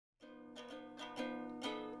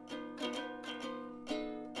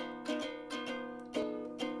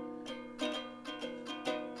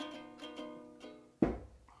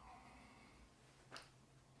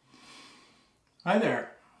Hi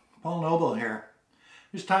there, Paul Noble here.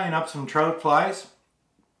 Just tying up some trout flies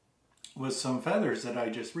with some feathers that I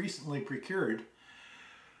just recently procured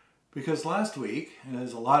because last week,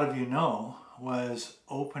 as a lot of you know, was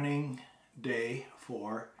opening day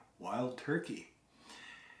for wild turkey.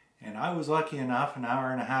 And I was lucky enough an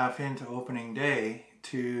hour and a half into opening day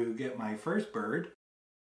to get my first bird,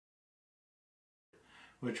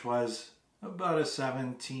 which was about a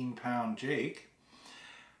 17-pound Jake.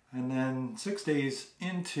 And then 6 days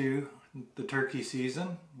into the turkey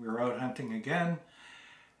season, we were out hunting again,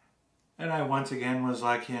 and I once again was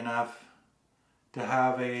lucky enough to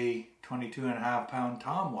have a 22.5-pound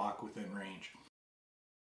tomahawk within range.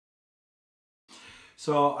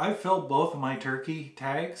 So I filled both of my turkey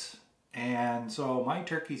tags, and so my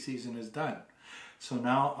turkey season is done. So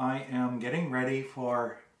now I am getting ready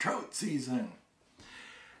for trout season.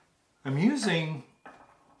 I'm using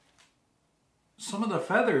some of the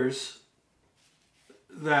feathers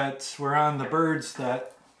that were on the birds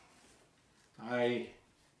that I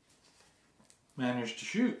managed to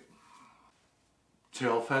shoot.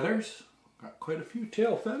 Tail feathers, got quite a few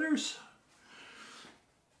tail feathers.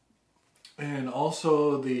 And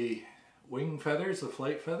also the wing feathers, the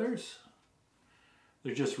flight feathers.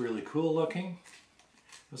 They're just really cool looking.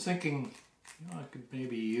 I was thinking, I could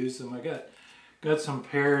maybe use them. I got some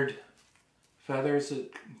paired feathers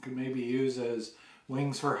that could maybe use as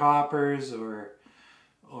wings for hoppers or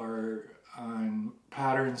on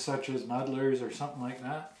patterns such as muddlers or something like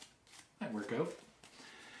that. Might work out.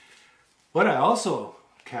 What I also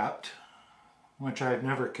kept, which I've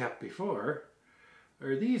never kept before,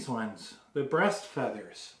 are these ones, the breast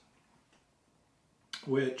feathers,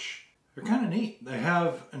 which are kind of neat. They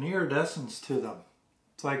have an iridescence to them.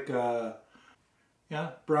 It's like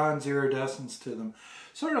bronze iridescence to them.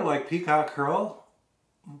 Sort of like peacock curl.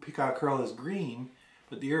 Peacock curl is green,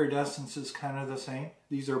 but the iridescence is kind of the same.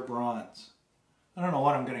 These are bronze. I don't know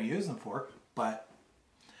what I'm going to use them for, but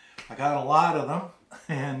I got a lot of them,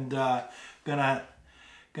 and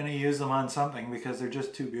gonna use them on something because they're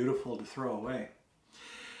just too beautiful to throw away.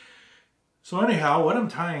 So anyhow, what I'm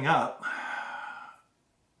tying up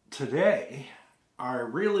today are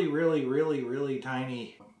really, really, really, really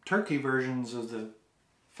tiny turkey versions of the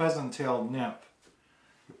Pheasant Tail Nymph.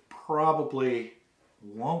 You probably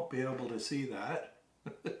won't be able to see that.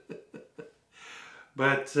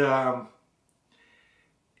 But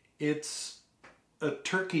it's a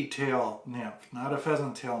turkey tail nymph, not a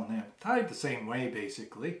pheasant tail nymph. Tied the same way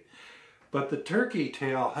basically. But the turkey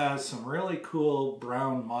tail has some really cool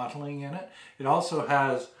brown mottling in it. It also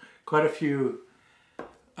has quite a few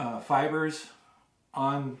fibers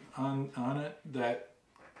on it that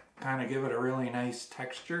kind of give it a really nice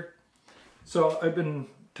texture. So I've been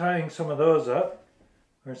tying some of those up.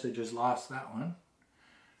 Of course, I just lost that one.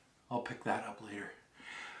 I'll pick that up later.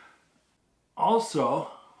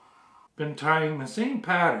 Also, been tying the same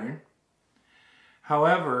pattern.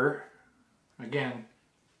 However, again,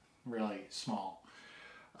 really small.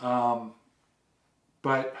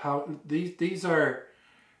 But how these are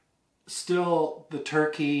still the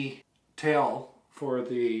turkey tail for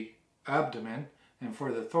the abdomen and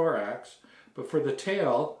for the thorax, but for the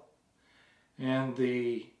tail and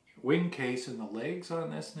the wing case and the legs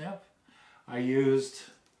on this nymph, I used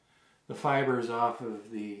the fibers off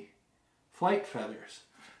of the flight feathers.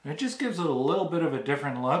 And it just gives it a little bit of a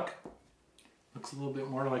different look. Looks a little bit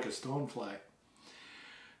more like a stonefly.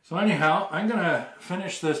 So anyhow, I'm going to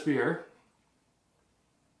finish this beer,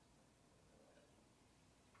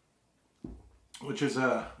 which is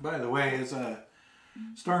by the way, is a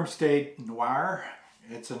Storm-Stayed Noir.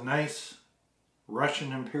 It's a nice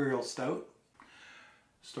Russian Imperial Stout.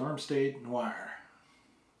 Storm-Stayed Noir.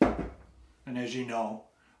 And as you know,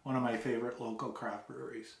 one of my favorite local craft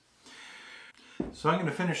breweries. So I'm going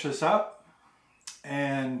to finish this up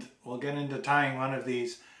and we'll get into tying one of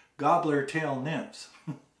these Gobbler tail nymphs.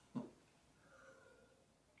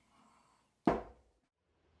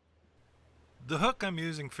 The hook I'm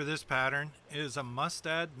using for this pattern is a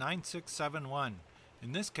Mustad 9671.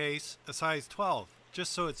 In this case, a size 12,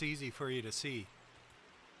 just so it's easy for you to see.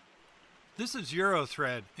 This is Euro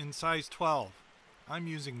thread in size 12. I'm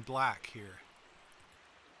using black here.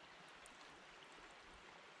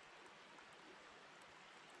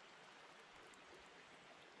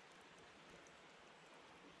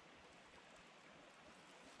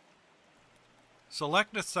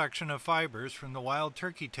 Select a section of fibers from the wild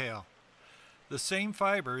turkey tail. The same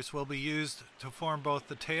fibers will be used to form both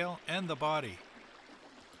the tail and the body.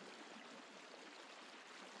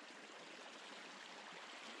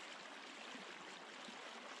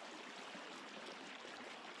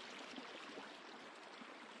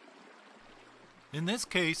 In this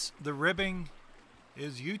case, the ribbing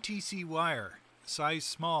is UTC wire, size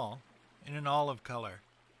small, in an olive color.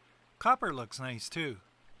 Copper looks nice too.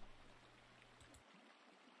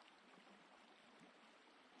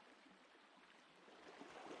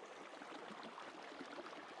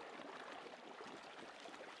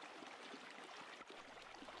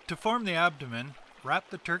 To form the abdomen, wrap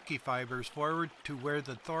the turkey fibers forward to where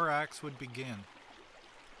the thorax would begin.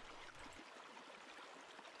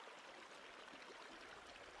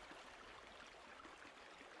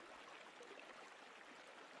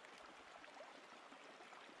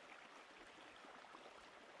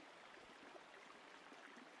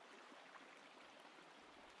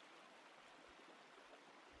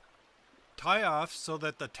 Tie off so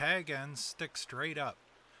that the tag ends stick straight up.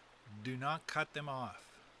 Do not cut them off.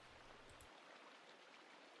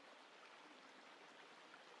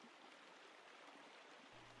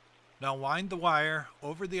 Now wind the wire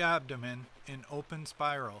over the abdomen in open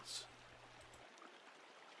spirals.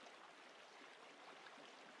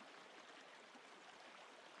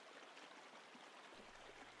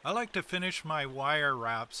 I like to finish my wire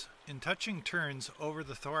wraps in touching turns over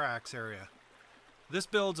the thorax area. This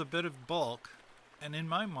builds a bit of bulk and in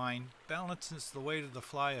my mind balances the weight of the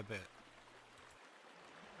fly a bit.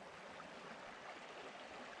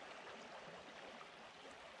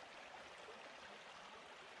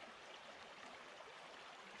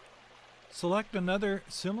 Select another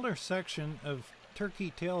similar section of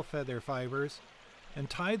turkey tail feather fibers and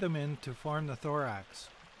tie them in to form the thorax.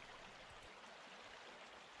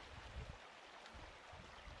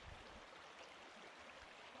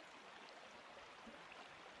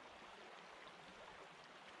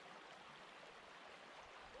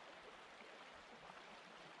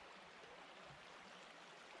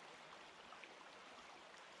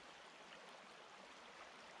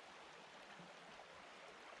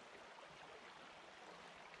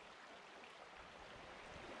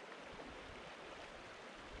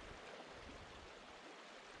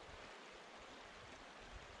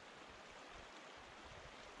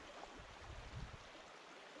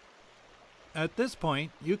 At this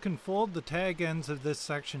point, you can fold the tag ends of this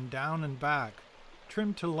section down and back.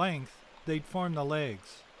 Trimmed to length, they'd form the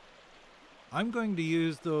legs. I'm going to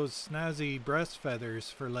use those snazzy breast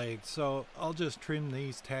feathers for legs, so I'll just trim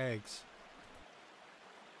these tags.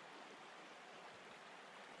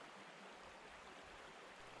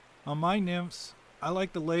 On my nymphs, I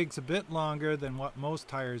like the legs a bit longer than what most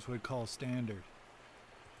tyers would call standard.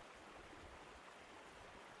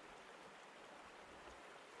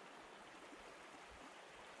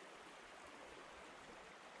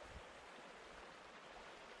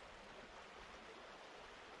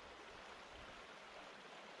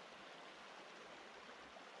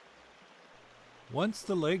 Once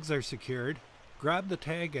the legs are secured, grab the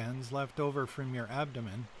tag ends left over from your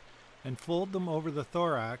abdomen and fold them over the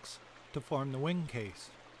thorax to form the wing case.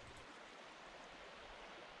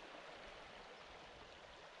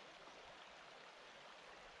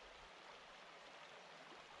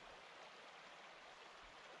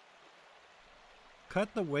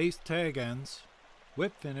 Cut the waist tag ends,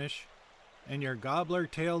 whip finish, and your Gobbler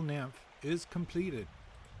tail nymph is completed.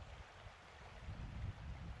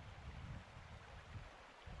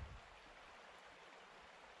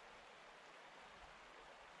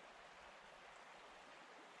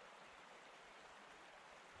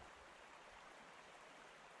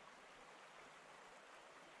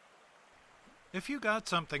 If you got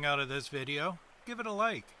something out of this video, give it a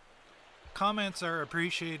like. Comments are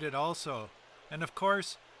appreciated also. And of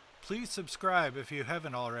course, please subscribe if you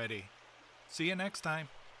haven't already. See you next time.